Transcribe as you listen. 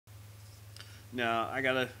Now, I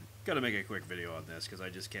gotta make a quick video on this because I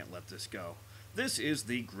just can't let this go. This is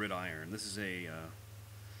the Gridiron. This is a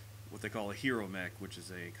what they call a hero mech, which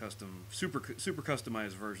is a custom, super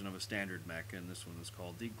customized version of a standard mech, and this one is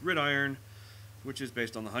called the Gridiron, which is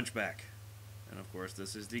based on the Hunchback. And of course,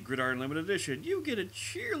 this is the Gridiron Limited Edition. You get a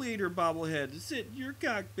cheerleader bobblehead to sit in your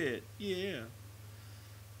cockpit. Yeah.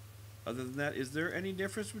 Other than that, is there any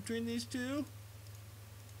difference between these two?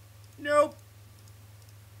 Nope.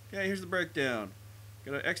 Okay, here's the breakdown.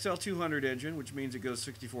 Got an XL200 engine, which means it goes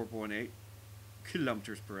 64.8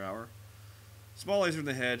 kilometers per hour. Small laser in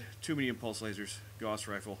the head, 2 medium pulse lasers, Gauss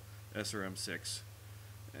rifle, SRM-6,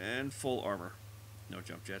 and full armor. No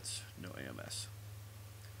jump jets, no AMS.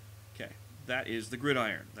 Okay, that is the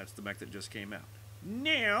Gridiron. That's the mech that just came out.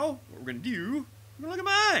 Now, what we're going to do, we're going to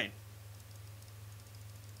look at mine.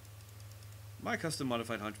 My custom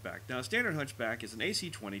modified Hunchback. Now, a standard Hunchback is an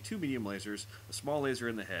AC-20, 2 medium lasers, a small laser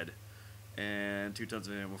in the head, and 2 tons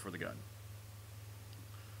of ammo for the gun.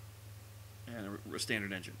 And a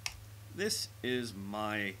standard engine. This is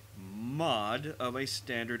my mod of a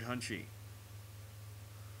standard Hunchie.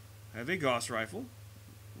 I have a Gauss rifle,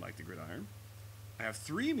 like the Gridiron. I have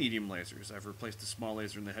 3 medium lasers. I've replaced the small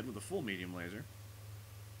laser in the head with a full medium laser.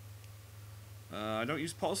 I don't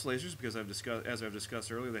use pulse lasers because as I've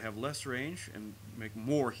discussed earlier, they have less range and make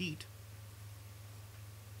more heat.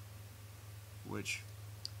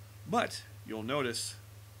 But you'll notice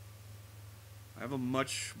I have a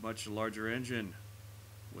much larger engine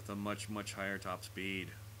with a much higher top speed.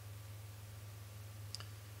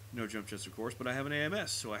 No jump jets, of course, but I have an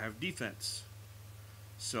AMS, so I have defense.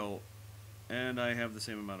 And I have the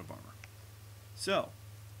same amount of armor. So,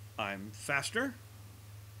 I'm faster.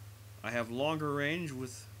 I have longer range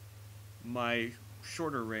with my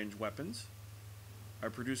shorter range weapons. I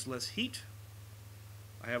produce less heat.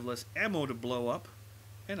 I have less ammo to blow up.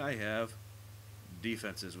 And I have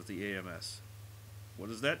defenses with the AMS. What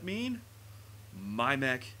does that mean? My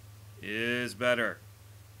mech is better.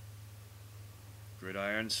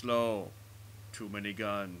 Gridiron slow. Too many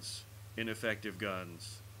guns. Ineffective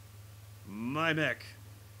guns. My mech,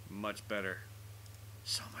 much better.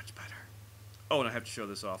 So much better. Oh, and I have to show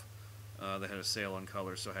this off. They had a sale on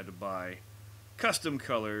colors, so I had to buy custom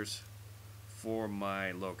colors for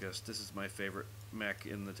my Locust. This is my favorite mech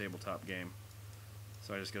in the tabletop game.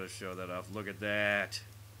 So I just got to show that off. Look at that.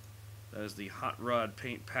 That is the Hot Rod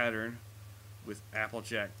paint pattern with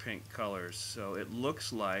Applejack pink colors. So it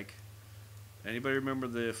looks like... Anybody remember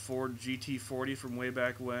the Ford GT40 from way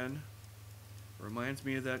back when? Reminds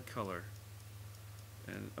me of that color.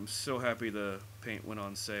 And I'm so happy the paint went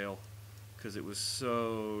on sale, because it was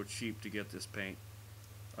so cheap to get this paint.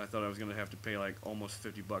 I thought I was going to have to pay like almost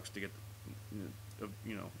 50 bucks to get,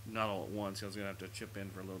 you know, not all at once. I was going to have to chip in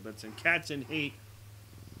for a little bit. And Cat's in heat,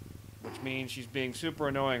 which means she's being super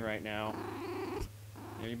annoying right now.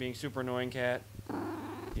 Are you being super annoying, Cat?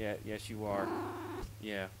 Yeah, yes you are.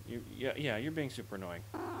 Yeah, you're being super annoying.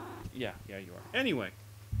 Yeah, you are. Anyway,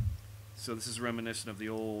 so this is reminiscent of the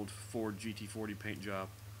old Ford GT40 paint job,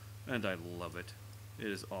 and I love it. It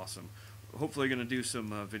is awesome. Hopefully going to do some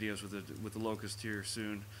videos with the Locust here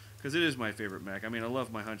soon, because it is my favorite mech. I mean, I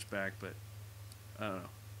love my Hunchback, but I don't know.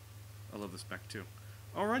 I love this mech too.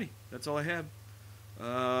 Alrighty, that's all I had.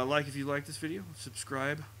 Like if you like this video,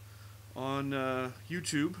 subscribe on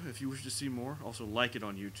YouTube if you wish to see more. Also like it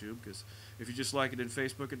on YouTube, because if you just like it in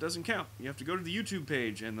Facebook, it doesn't count. You have to go to the YouTube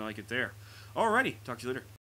page and like it there. Alrighty, talk to you later.